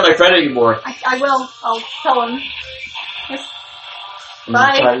Timmy's not my friend anymore. I will. I'll tell him. Yes.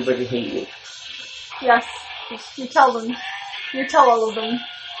 Bye. Everybody hate you. Yes. You tell them. You tell all of them.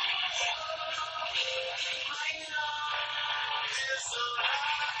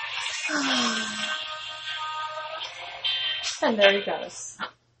 And there he goes. Wow.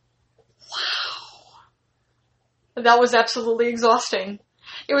 That was absolutely exhausting.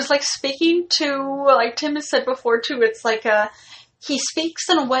 It was like speaking to, like Tim has said before too, it's like he speaks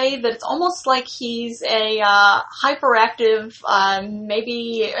in a way that it's almost like he's a hyperactive,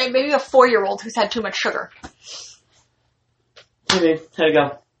 maybe a 4-year-old who's had too much sugar. Hey man, how'd it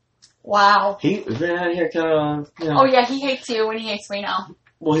go? Wow. He ran out of here kind of, Oh yeah, he hates you and he hates me now.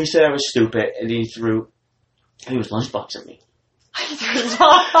 Well, he said I was stupid, and he was lunchbox at me. Of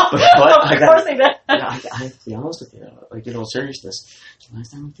course he did. I have to be honest with you, like in all seriousness, the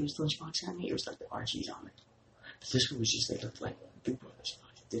last time he threw his lunchbox at me, it was like the Archies on it. But this one was just, they looked like Big Brothers.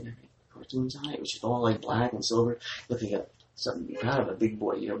 It didn't have any cartoons on it. It was just all like black and silver. Looking at something to be proud of, a big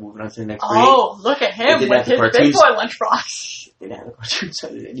boy, moving on to the next grade. Oh, look at him with his big boy lunchbox. They didn't have the cartoons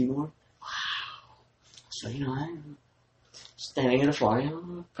on it anymore. Wow. So, I'm standing in a floor,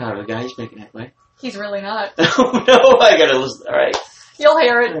 I'm proud of the guy, he's making headway. He's really not. Oh, no, I gotta listen. All right. You'll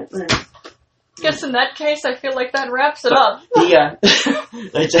hear it. Guess in that case, I feel like that wraps it up. Yeah.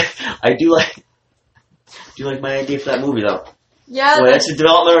 I do like my idea for that movie, though. Yeah. Boy, that's a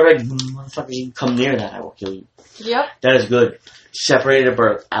development already. Motherfuckers, you come near that, I will kill you. Yep. That is good. Separated at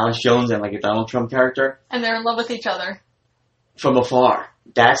birth. Alex Jones and like a Donald Trump character. And they're in love with each other. From afar.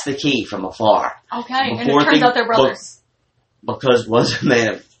 That's the key, from afar. Okay, and it turns out they're brothers. because one's a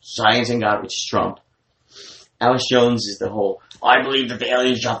man of science and God, which is Trump. Alex Jones is the whole, I believe that the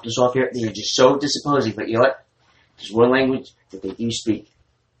aliens dropped us off here. They're just so disopposing. But you know what? There's one language that they do speak.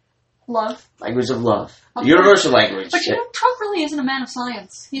 Love. Language of love. Okay. Universal language. But you know, Trump really isn't a man of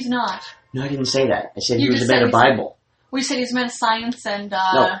science. He's not. No, I didn't say that. I said he was a man of Bible. We said he's a man of science and,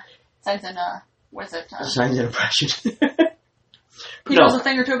 science and, what is it? Science and oppression. He knows a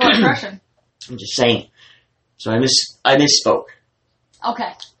thing or two about oppression. I'm just saying. So I misspoke.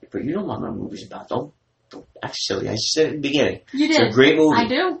 Okay. But you know what my movie's about. Don't act silly. I just said it at the beginning. You did. It's a great movie. I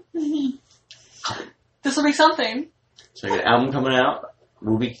do. This will be something. So I got an album coming out.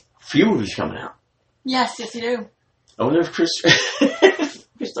 Few movies coming out. Yes, you do. I wonder if Chris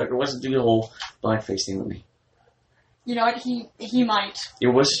Tucker wants to do the whole blackface thing with me. You know what? He might. Yeah,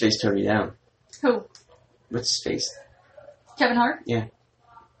 what's his face turned me down? Who? What's his face? Kevin Hart? Yeah.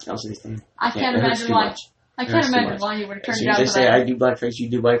 That was his thing. I can't imagine why. I can't imagine why he would have turned down for that. They say, I do blackface, you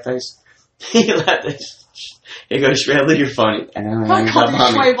do blackface. He laughed. He goes, Schwable, you're funny. And then I called you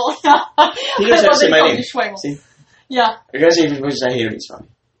Schwable. He doesn't have to say my name. See? Yeah. I gotta say, if I hate him, he's funny.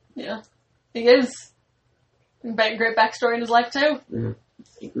 Yeah. He is. Great backstory in his life, too.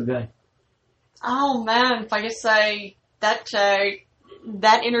 Yeah. Good guy. Oh, man. If I could say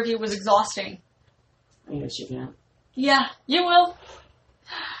that interview was exhausting. I gotta check it out. Yeah, you will.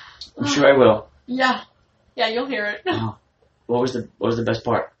 I'm sure I will. Yeah. Yeah, you'll hear it. Oh. What was the best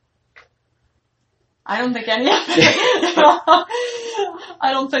part? I don't think any of it.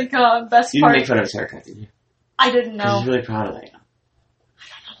 I don't think best part. You didn't make fun of his haircut, did you? I didn't know. He's really proud of that. I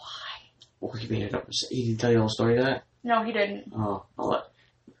don't know why. Well, he made it up. He didn't tell you the whole story of that? No, he didn't. Oh,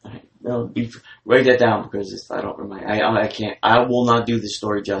 write that down because if I don't remind, I can't. I will not do this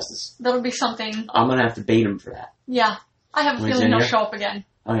story justice. That'll be something. I'm gonna have to bait him for that. Yeah, I have a feeling he'll show up again.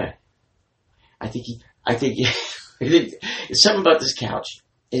 Okay. I think it's something about this couch.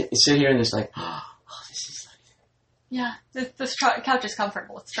 It's sitting here and it's like, oh, this is like. Yeah, this couch is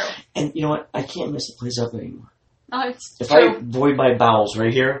comfortable. It's true. And you know what? I can't mess the place up anymore. No, it's if true. I void my bowels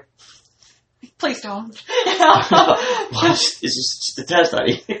right here. Please don't. This is just a test,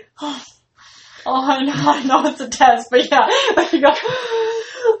 honey. Oh, I know it's a test, but yeah. There you go.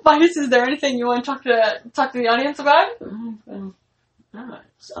 Vitus, is there anything you want to talk to the audience about?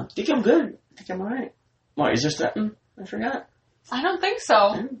 I think I'm good. I think I'm alright. What, is there something I forgot? I don't think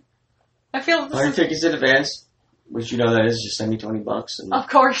so. I feel this is... tickets in advance, which you know that is, just send me $20. And, of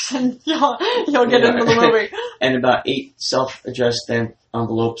course, and you'll get into the movie. And about 8 self-addressed stamped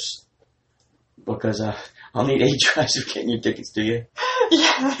envelopes, because I'll need 8 tries of getting your tickets to you.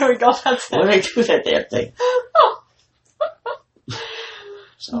 Yeah, there we go. That's it. What did I do with that damn thing?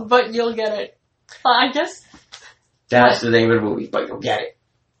 So. But you'll get it. I guess. That's the name of the movie, but you'll get it.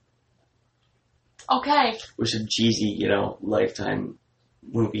 Okay. With some cheesy, Lifetime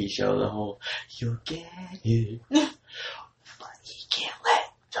movie show, the whole, you'll get it. But he can't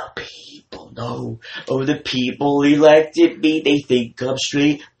let the people know. Oh, the people elected me, they think I'm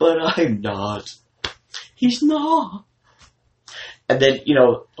straight, but I'm not. He's not. And then,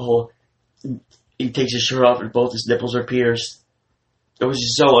 he takes his shirt off and both his nipples are pierced. It was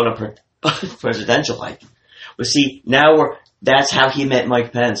just so unpresidential-like. But see, that's how he met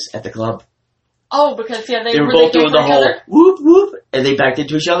Mike Pence at the club. Oh, because, yeah, they were both doing the whole whoop, whoop, and they backed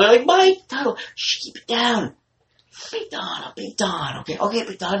into each other like, Mike, Donald, keep it down. Big Don, Big Don. Okay,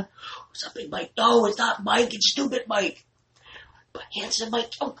 Big Don. What's up, Big Mike? No, it's not Mike, it's stupid Mike. But handsome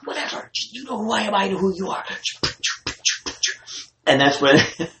Mike, whatever. Just, you know who I am, I know who you are. And that's when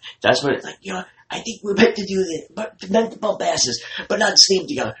it's like, I think we're meant to do this, but meant to bump asses, but not sleep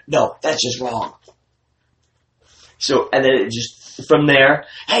together. No, that's just wrong. So, and then it just, from there,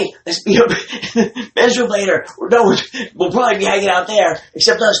 hey, let's be measure later. We'll probably be hanging out there,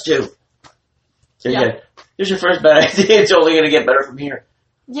 except us two. Yeah. Here's your first bad idea. It's only going to get better from here.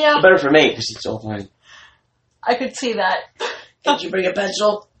 Yeah. Better for me, because it's all funny. I could see that. Did you bring a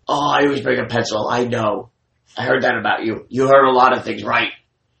pencil? Oh, I always bring a pencil. I know. I heard that about you. You heard a lot of things right.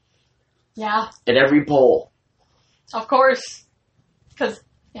 Yeah. At every poll. Of course. Because,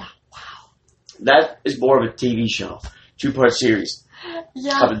 yeah, wow. That is more of a TV show. 2-part series.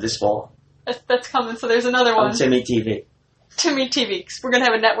 Yeah. Coming this fall. That's coming, so there's another one. On Timmy TV. Timmy TV, because we're going to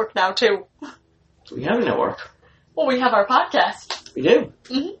have a network now, too. We have a network. Well, we have our podcast. We do.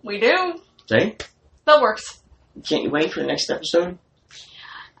 Mm-hmm, we do. See? That works. Can't you wait for the next episode?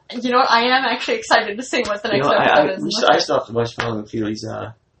 You know what? I am actually excited to see what the next episode is. I still have to watch Father Feely's, oh,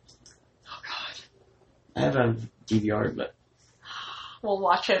 God. I have it on DVR, but... We'll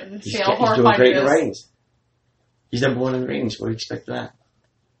watch it and see how horrifying it is. He's doing great in the ratings. He's #1 in the ratings. What do you expect of that?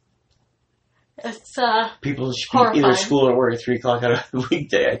 It's, people should be either school or work at 3 o'clock on a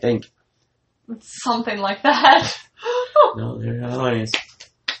weekday, I think. Something like that. No, they're not audience.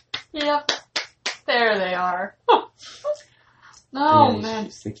 Yep. There they are. Oh, man.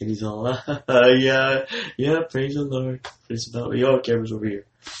 He's thinking he's all, yeah, praise the Lord. It's about me. Oh, camera's over here.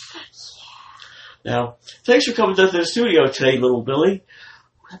 Now, thanks for coming to the studio today, little Billy.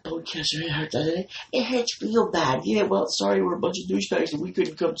 That bone cancer hurt, doesn't it? It hurts real bad. Yeah, well, sorry, we're a bunch of douchebags and we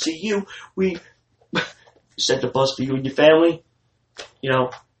couldn't come see you. We sent a bus for you and your family. You know,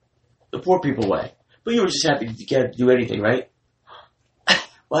 the poor people way. But you were just happy to get to do anything, right?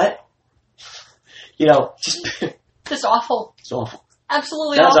 What? You know, just awful. It's awful.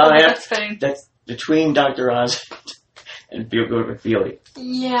 Absolutely awful. That's fitting. That's between Dr. Oz and Feel Good with Feely.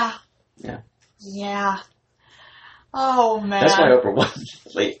 Yeah. Yeah. Yeah. Oh, man. That's why Oprah won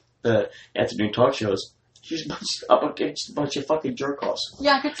the afternoon talk shows. She was up against a bunch of fucking jerk-offs.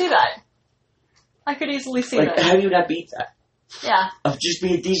 Yeah, I could see that. I could easily see that. How do you not beat that? Yeah. Of just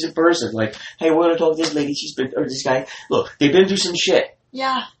being a decent person. Like, hey, we're going to talk to this lady. Or this guy. Look, they've been through some shit.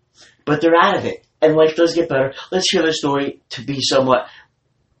 Yeah. But they're out of it. And life does get better. Let's hear their story to be somewhat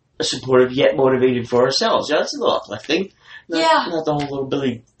supportive yet motivated for ourselves. Yeah, that's a little uplifting. Not the whole little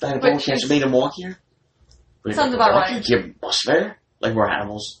Billy died of bone cancer made him walk here. Sounds about right. Give us fair. Like we're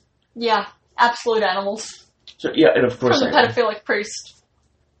animals. Yeah. Absolute animals. So, yeah, and of course from the pedophilic priest.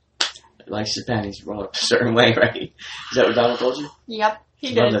 Like his panties roll up a certain way, right? Is that what Donald told you? Yep,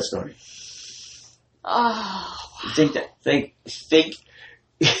 he did. I love that story. Oh. Think.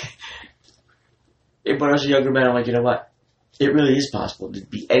 When I was a younger man, I'm like, you know what? It really is possible to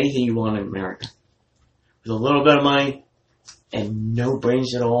be anything you want in America. With a little bit of money and no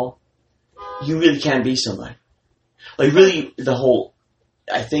brains at all, you really can be somebody. Like, really,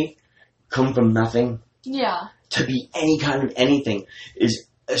 I think, come from nothing. Yeah. To be any kind of anything is,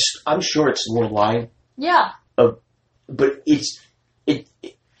 I'm sure it's worldwide. Yeah. But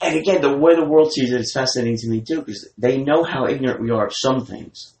and again, the way the world sees it is fascinating to me too, because they know how ignorant we are of some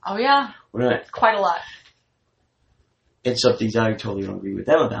things. Oh yeah. We're not. Quite a lot. It's some things I totally don't agree with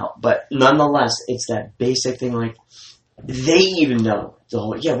them about, but nonetheless, it's that basic thing, like, they even know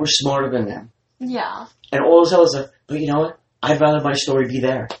we're smarter than them. Yeah. And all this other stuff, but you know what? I'd rather my story be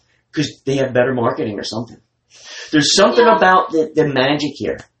there, because they have better marketing or something. There's something about the magic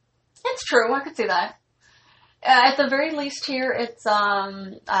here. It's true. I could see that. At the very least here, it's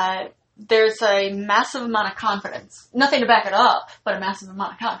there's a massive amount of confidence. Nothing to back it up, but a massive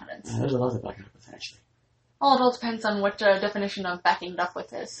amount of confidence. There's a lot to back it up with, actually. Well, it all depends on what definition of backing it up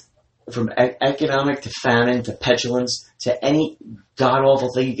with is. From economic to famine to petulance to any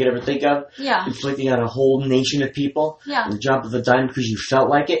god-awful thing you could ever think of. Yeah. Inflicting on a whole nation of people. Yeah. On the drop of a dime because you felt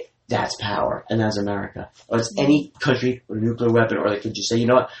like it. That's power, and that's America. Or it's any country with a nuclear weapon, or they could just say, you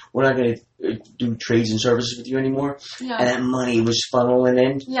know what, we're not going to do trades and services with you anymore. Yeah. And that money was funneling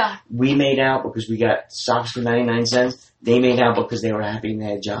in. Yeah. We made out because we got socks for 99 cents. They made out because they were happy and they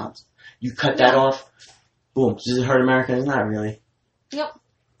had jobs. You cut that off, boom. Does it hurt Americans? Not really. Yep.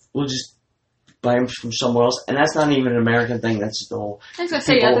 We'll just buy them from somewhere else. And that's not even an American thing. That's just the whole... I was going to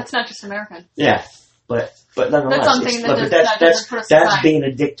say, that's not just American. Yeah. But nonetheless, that's something that's being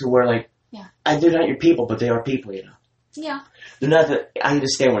a dick to where, like, they're not your people, but they are people, you know. Yeah. They're not I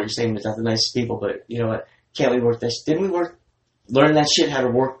understand what you're saying. They're not the nicest people, but you know what? Can't we work this? Didn't we learn that shit, how to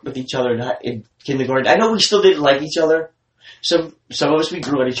work with each other in kindergarten? I know we still didn't like each other. Some of us, we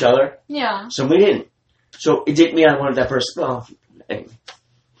grew at each other. Yeah. Some we didn't. So it didn't mean I wanted that person. Well, anyway.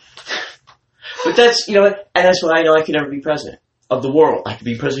 But that's, you know what? And that's why I know I can never be president of the world. I could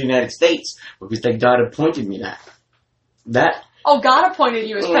be president of the United States because God appointed me that. Oh, God appointed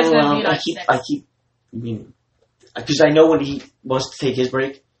you as president of the United States. Because I know when he wants to take his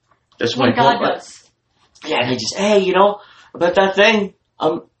break. That's when God does. Yeah, and he just, hey, you know, about that thing,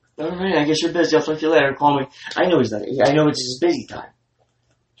 all right, I guess you're busy. I'll talk to you later. Call me. I know he's not. I know it's his busy time.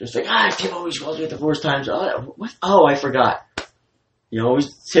 Just like, Tim always calls me at the worst times. Oh, what? Oh, I forgot. You always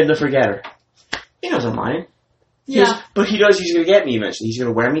tend to forget her. He doesn't mind. Yeah. But he knows he's going to get me eventually. He's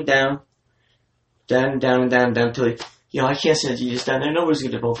going to wear me down. Down, until he, you know, I can't send Jesus down there. Nobody's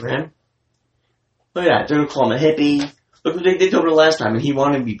going to vote for him. Look at that. They're going to call him a hippie. Look what they did to him the last time, and he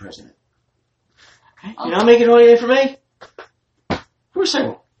wanted to be president. Okay. You're not making anything for me? Of course I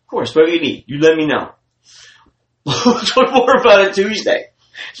will. Of course. Whatever you need. You let me know. We'll talk more about it Tuesday.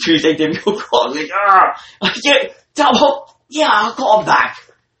 Tuesday, David will call. He's like, I'll call him back.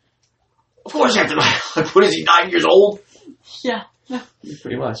 Of course, after what is he, 9 years old? Yeah.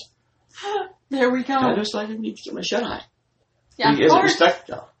 Pretty much. There we go. I just like him need to get my shut eye. Yeah, he doesn't respect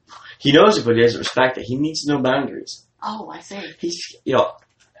though. He knows it, but he doesn't respect it. He needs no boundaries. Oh, I see. He's, you know,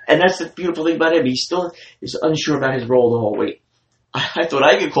 And that's the beautiful thing about him. He still is unsure about his role the whole week. I thought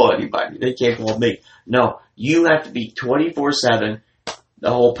I could call anybody. They can't call me. No, you have to be 24/7. The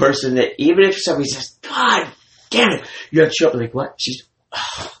whole person that, even if somebody says, God damn it, you have to show up and like, what?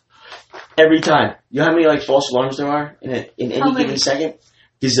 Every time. You know how many like false alarms there are in any given second?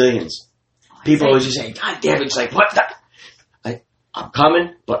 Gazillions. People always just say, God damn it. It's like, what? I'm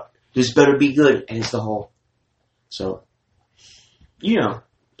coming, but this better be good. And it's the whole. So,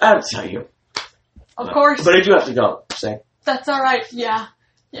 I'll tell you. Of course. But I do have to go. So. That's alright, yeah.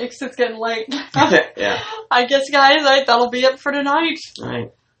 It's getting late. Yeah. I guess, guys, that'll be it for tonight.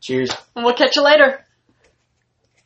 Alright. Cheers. And we'll catch you later.